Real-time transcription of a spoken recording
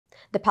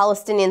The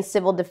Palestinian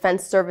Civil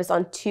Defense Service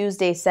on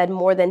Tuesday said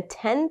more than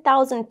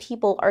 10,000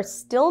 people are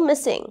still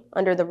missing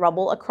under the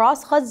rubble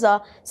across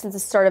Gaza since the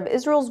start of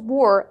Israel's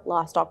war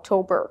last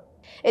October.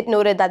 It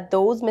noted that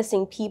those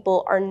missing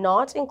people are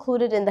not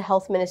included in the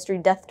health ministry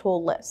death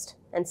toll list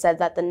and said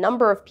that the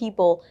number of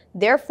people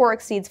therefore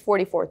exceeds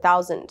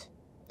 44,000.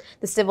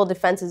 The civil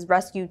defense's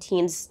rescue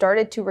teams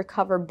started to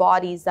recover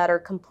bodies that are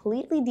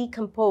completely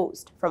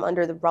decomposed from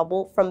under the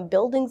rubble from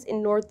buildings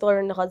in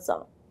northern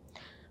Gaza.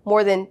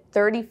 More than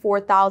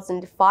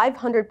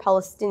 34,500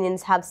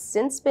 Palestinians have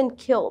since been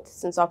killed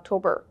since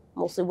October,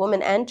 mostly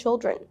women and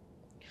children.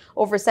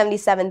 Over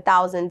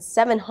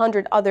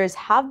 77,700 others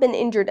have been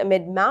injured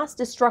amid mass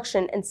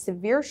destruction and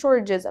severe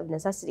shortages of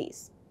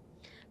necessities.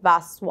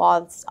 Vast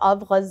swaths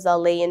of Gaza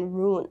lay in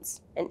ruins,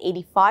 and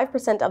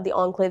 85% of the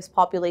enclave's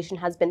population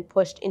has been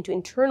pushed into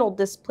internal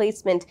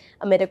displacement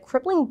amid a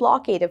crippling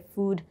blockade of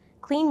food,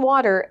 clean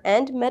water,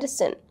 and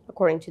medicine,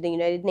 according to the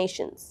United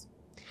Nations.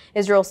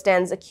 Israel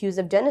stands accused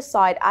of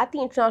genocide at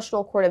the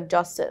International Court of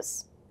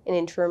Justice. An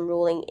interim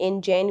ruling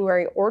in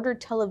January ordered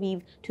Tel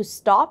Aviv to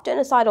stop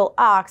genocidal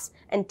acts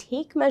and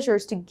take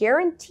measures to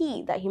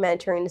guarantee that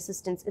humanitarian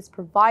assistance is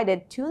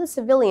provided to the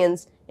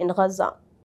civilians in Gaza.